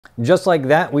Just like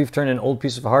that, we've turned an old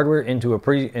piece of hardware into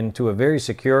a very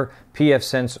secure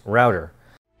pfSense router.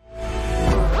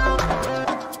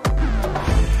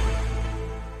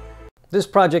 This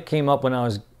project came up when I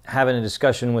was having a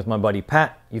discussion with my buddy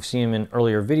Pat. You've seen him in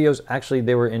earlier videos. Actually,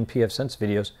 they were in pfSense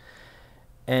videos.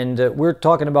 And we're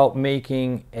talking about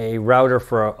making a router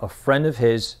for a friend of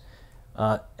his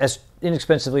as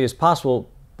inexpensively as possible,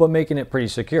 but making it pretty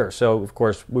secure. So, of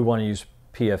course, we want to use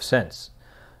pfSense.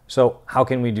 So how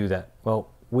can we do that? Well,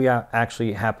 we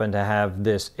actually happen to have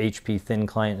this HP thin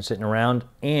client sitting around,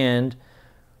 and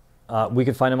we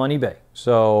could find them on eBay.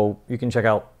 So you can check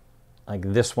out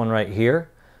like this one right here,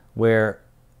 where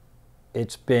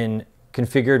it's been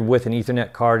configured with an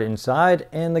Ethernet card inside,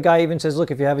 and the guy even says,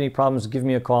 look, if you have any problems, give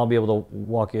me a call. I'll be able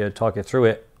to talk you through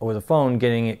it over the phone,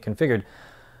 getting it configured.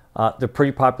 They're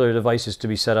pretty popular devices to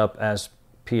be set up as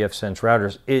pfSense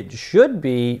routers. It should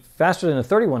be faster than a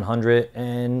 3100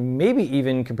 and maybe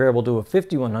even comparable to a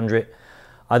 5100.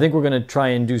 I think we're going to try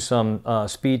and do some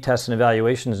speed tests and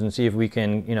evaluations and see if we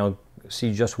can,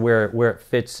 see just where it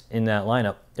fits in that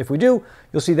lineup. If we do,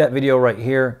 you'll see that video right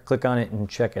here. Click on it and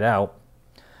check it out.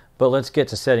 But let's get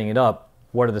to setting it up.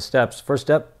 What are the steps? First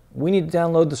step, we need to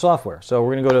download the software. So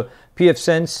we're going to go to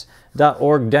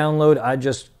pfsense.org download. I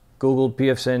just Googled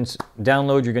pfSense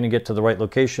download. You're going to get to the right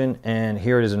location, and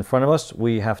here it is in front of us.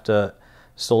 We have to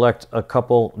select a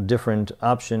couple different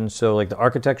options. So like the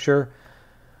architecture,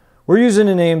 we're using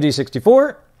an AMD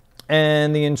 64,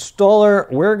 and the installer,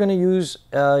 we're going to use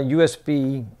a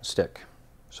USB stick.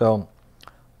 So,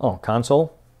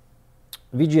 console,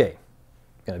 VGA.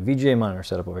 Got a VGA monitor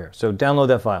set up over here. So download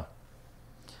that file.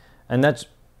 And that's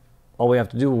all we have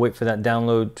to do. We'll wait for that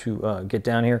download to get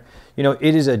down here.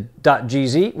 It is a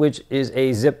 .gz, which is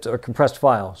a zipped or compressed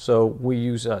file. So we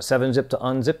use 7-zip to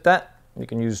unzip that. You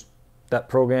can use that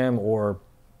program or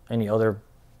any other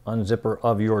unzipper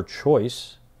of your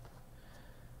choice.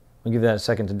 We'll give that a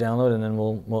second to download, and then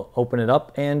we'll open it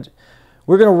up. And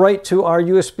we're going to write to our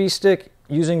USB stick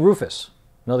using Rufus.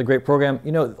 Another great program.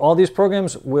 All these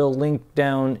programs will link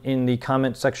down in the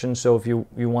comment section. So if you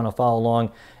want to follow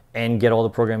along and get all the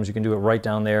programs, you can do it right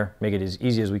down there. Make it as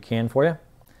easy as we can for you.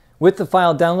 With the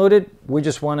file downloaded, we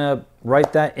just want to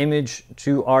write that image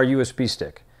to our USB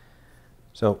stick.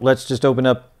 So let's just open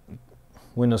up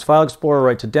Windows File Explorer,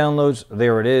 right to downloads.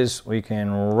 There it is. We can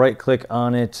right click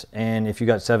on it, and if you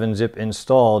got 7-zip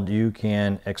installed, you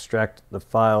can extract the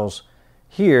files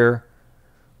here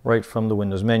right from the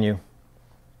Windows menu.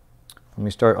 Let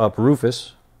me start up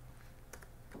Rufus.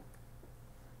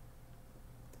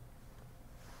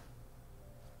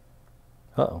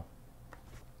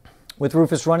 With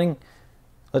Rufus running,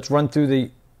 let's run through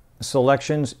the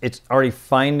selections. It's already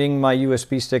finding my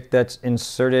USB stick that's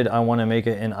inserted. I want to make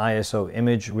it an ISO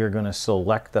image. We're going to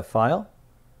select the file,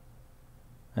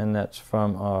 and that's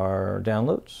from our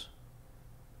downloads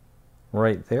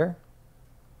right there.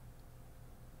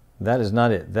 That is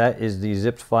not it. That is the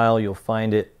zipped file. You'll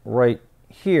find it right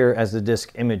here as the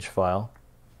disk image file.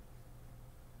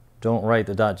 Don't write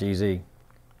the .gz.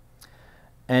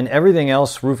 And everything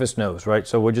else Rufus knows, right?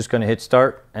 So we're just going to hit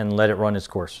start and let it run its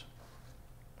course.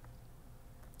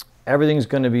 Everything's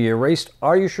going to be erased.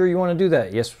 Are you sure you want to do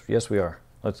that? Yes, we are.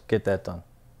 Let's get that done.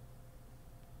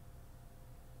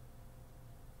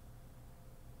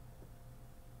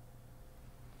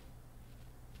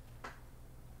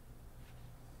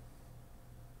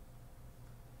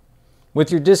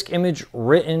 With your disk image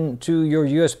written to your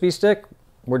USB stick,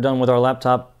 we're done with our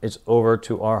laptop. It's over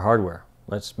to our hardware.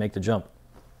 Let's make the jump.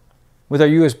 With our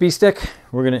USB stick,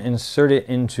 we're going to insert it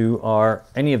into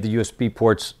any of the USB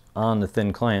ports on the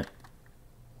thin client.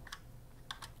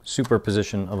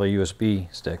 Superposition of a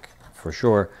USB stick for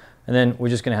sure. And then we're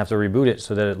just going to have to reboot it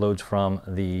so that it loads from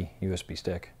the USB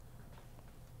stick.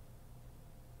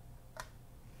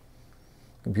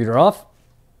 Computer off.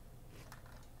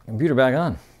 Computer back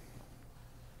on.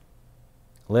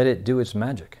 Let it do its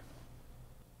magic.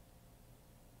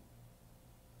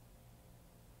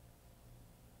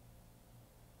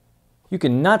 You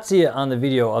cannot see it on the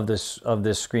video of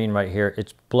this screen right here.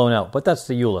 It's blown out, but that's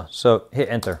the EULA. So hit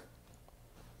enter.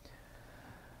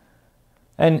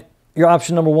 And your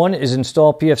option number 1 is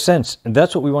install pfSense, and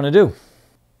that's what we want to do.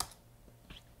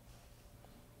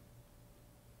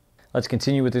 Let's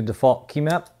continue with the default key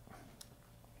map.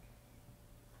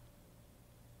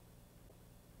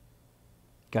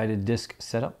 Guided disk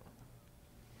setup.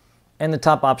 And the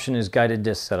top option is guided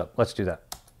disk setup. Let's do that.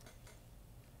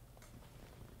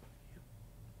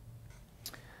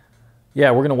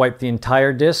 Yeah, we're going to wipe the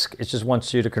entire disk. It just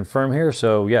wants you to confirm here.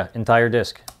 So yeah, entire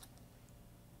disk.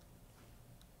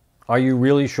 Are you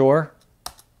really sure?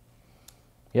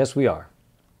 Yes, we are.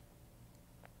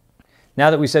 Now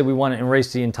that we said we want to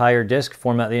erase the entire disk,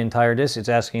 format the entire disk, it's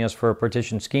asking us for a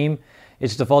partition scheme.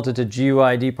 It's defaulted to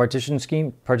GUID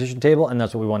partition table, and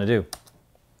that's what we want to do.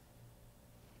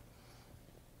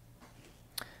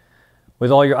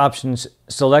 With all your options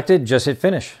selected, just hit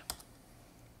finish.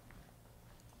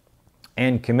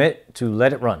 And commit to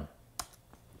let it run.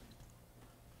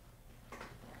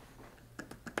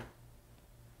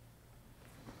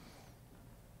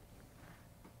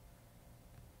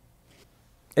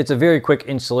 It's a very quick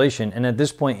installation, and at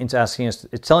this point it's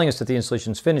telling us that the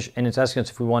installation is finished, and it's asking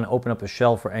us if we want to open up a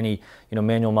shell for any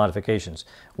manual modifications.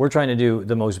 We're trying to do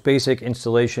the most basic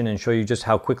installation and show you just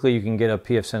how quickly you can get a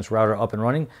pfSense router up and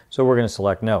running, so we're going to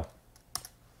select no.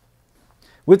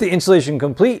 With the installation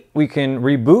complete, we can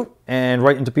reboot and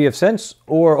write into pfSense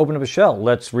or open up a shell.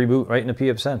 Let's reboot right into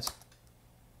pfSense.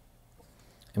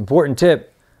 Important tip.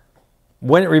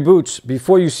 When it reboots,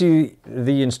 before you see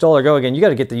the installer go again, you got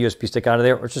to get the USB stick out of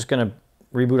there, or it's just going to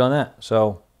reboot on that.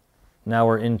 So now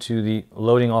we're into the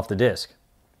loading off the disk.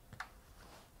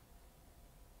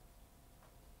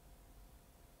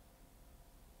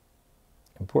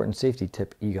 Important safety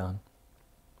tip, Egon.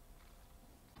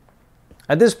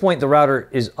 At this point, the router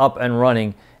is up and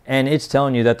running, and it's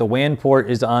telling you that the WAN port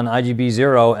is on IGB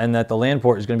 0 and that the LAN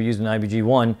port is going to be used in IBG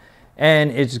 1,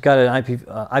 and it's got an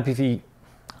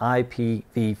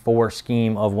IPv4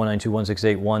 scheme of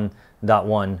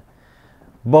 192.168.1.1,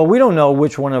 but we don't know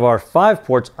which one of our 5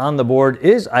 ports on the board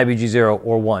is IBG 0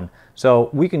 or 1. So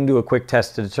we can do a quick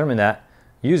test to determine that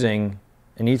using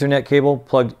an Ethernet cable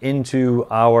plugged into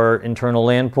our internal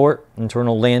LAN port,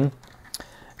 internal LAN,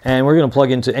 and we're going to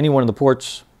plug into any one of the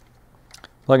ports,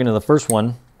 plug into the first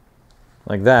one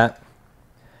like that,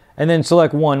 and then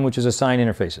select one, which is assign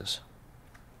interfaces.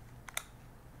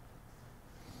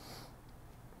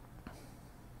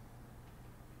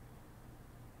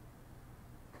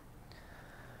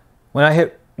 When I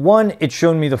hit 1, it's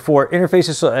showing me the 4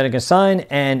 interfaces so I can assign,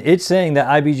 and it's saying that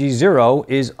IBG 0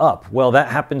 is up. Well, that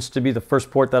happens to be the first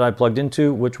port that I plugged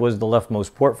into, which was the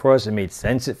leftmost port for us. It made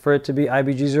sense for it to be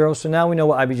IBG 0, so now we know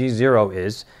what IBG 0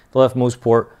 is, the leftmost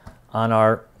port on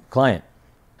our client.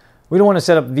 We don't want to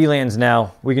set up VLANs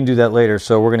now. We can do that later,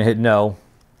 so we're going to hit no.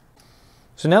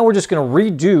 So now we're just going to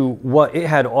redo what it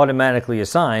had automatically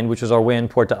assigned, which was our WAN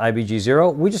port to IBG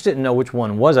 0. We just didn't know which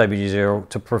one was IBG 0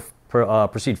 to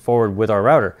proceed forward with our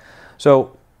router.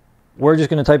 So we're just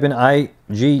going to type in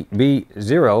IGB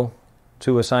 0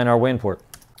 to assign our WAN port.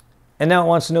 And now it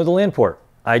wants to know the LAN port.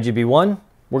 IGB 1,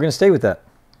 we're going to stay with that.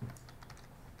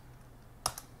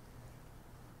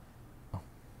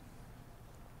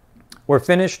 We're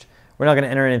finished. We're not going to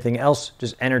enter anything else.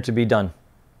 Just enter to be done.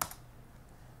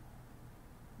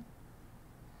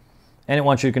 And it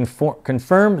wants you to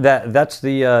confirm that that's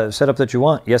the setup that you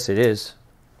want. Yes, it is.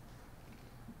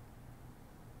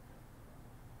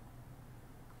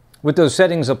 With those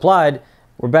settings applied,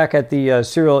 we're back at the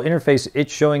serial interface.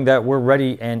 It's showing that we're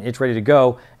ready and it's ready to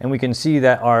go. And we can see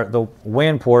that the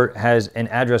WAN port has an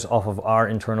address off of our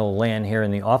internal LAN here in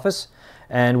the office.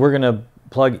 And we're going to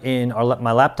plug in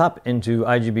my laptop into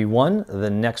IGB 1,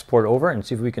 the next port over, and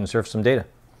see if we can surf some data.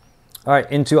 All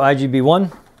right, into IGB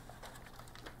 1.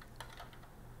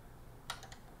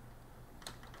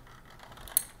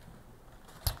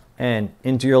 And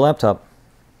into your laptop.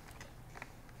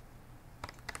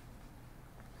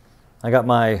 I got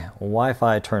my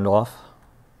Wi-Fi turned off.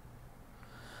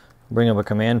 Bring up a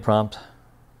command prompt.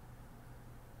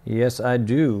 Yes, I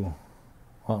do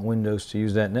want Windows to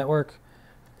use that network.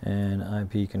 And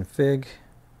ipconfig.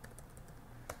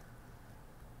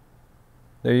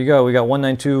 There you go. We got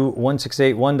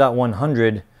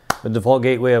 192.168.1.100, the default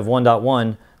gateway of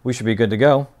 1.1. We should be good to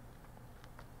go.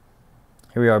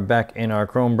 Here we are back in our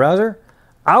Chrome browser.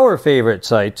 Our favorite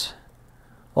site,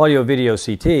 Audio Video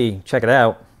CT. Check it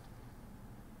out.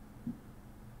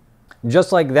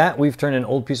 Just like that, we've turned an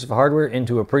old piece of hardware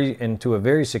into a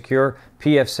very secure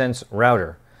pfSense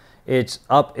router. It's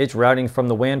routing from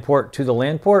the WAN port to the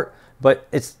LAN port, but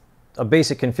it's a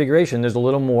basic configuration. There's a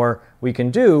little more we can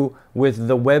do with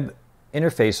the web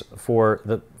interface for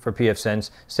pfSense,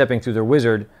 stepping through their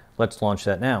wizard. Let's launch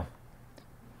that now.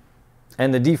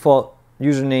 And the default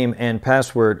username and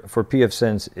password for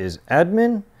pfSense is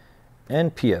admin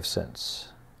and pfSense.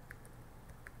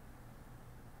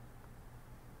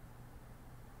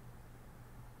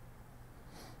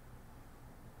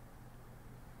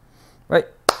 Right,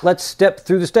 let's step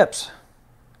through the steps.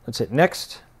 Let's hit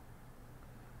next.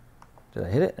 Did I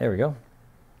hit it? There we go.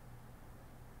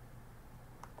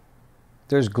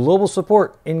 There's global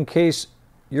support in case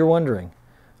you're wondering.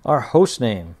 Our host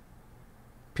name,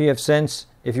 pfSense.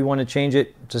 If you want to change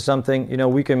it to something,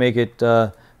 we can make it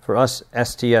for us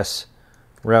STS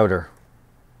router.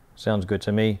 Sounds good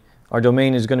to me. Our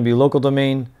domain is going to be local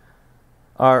domain.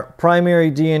 Our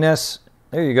primary DNS,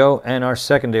 there you go, and our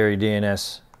secondary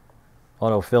DNS,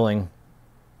 autofilling.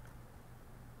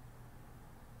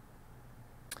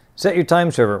 Set your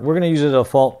time server. We're going to use a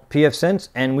default pfsense,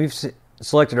 and we've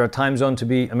selected our time zone to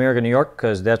be America, New York,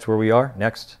 because that's where we are.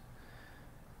 Next.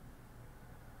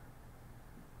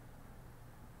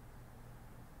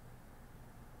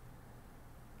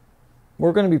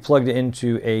 We're going to be plugged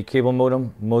into a cable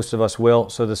modem. Most of us will,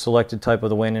 so the selected type of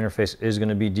the WAN interface is going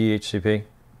to be DHCP.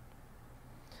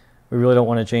 We really don't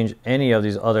want to change any of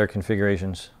these other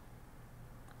configurations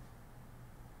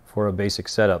for a basic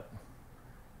setup.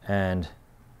 And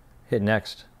hit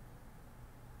next.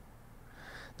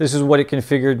 This is what it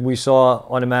configured. We saw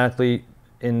automatically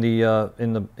in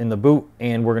the boot,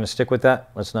 and we're going to stick with that.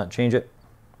 Let's not change it.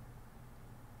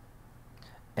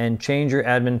 And change your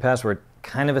admin password.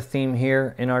 Kind of a theme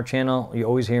here in our channel. You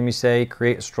always hear me say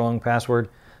create a strong password.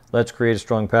 Let's create a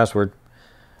strong password.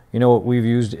 You know what we've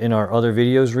used in our other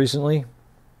videos recently?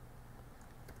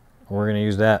 We're going to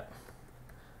use that.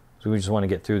 So we just want to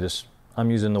get through this. I'm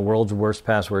using the world's worst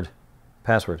password.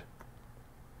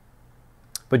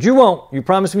 But you won't. You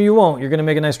promised me you won't. You're going to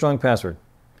make a nice strong password.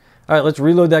 All right, let's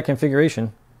reload that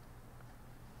configuration.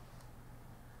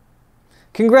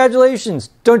 Congratulations.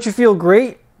 Don't you feel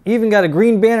great? You even got a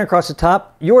green banner across the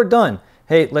top. You're done.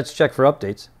 Hey, let's check for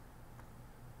updates.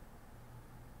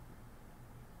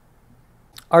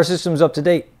 Our system's up to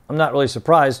date. I'm not really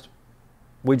surprised.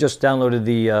 We just downloaded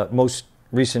the most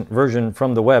recent version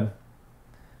from the web.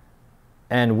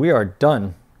 And we are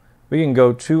done. We can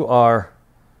go to our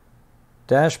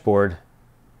dashboard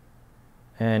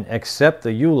and accept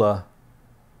the EULA.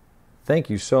 Thank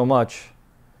you so much.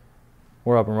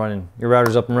 We're up and running. Your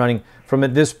router's up and running. From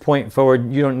at this point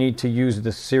forward, you don't need to use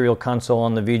the serial console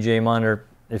on the VGA monitor.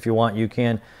 If you want, you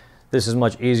can. This is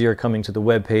much easier coming to the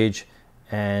web page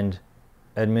and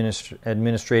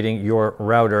administrating your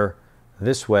router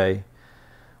this way.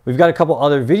 We've got a couple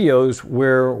other videos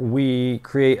where we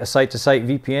create a site-to-site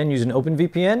VPN using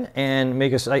OpenVPN and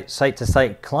make a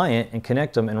site-to-site client and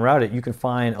connect them and route it. You can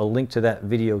find a link to that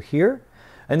video here.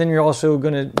 And then we're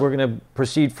going to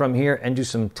proceed from here and do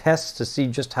some tests to see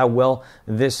just how well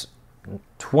this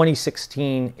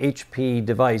 2016 HP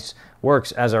device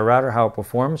works as our router, how it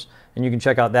performs. And you can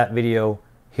check out that video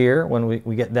here when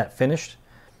we get that finished.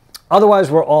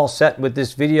 Otherwise, we're all set with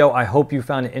this video. I hope you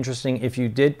found it interesting. If you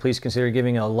did, please consider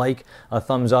giving a like, a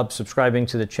thumbs up, subscribing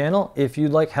to the channel. If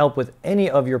you'd like help with any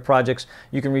of your projects,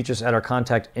 you can reach us at our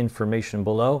contact information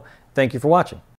below. Thank you for watching.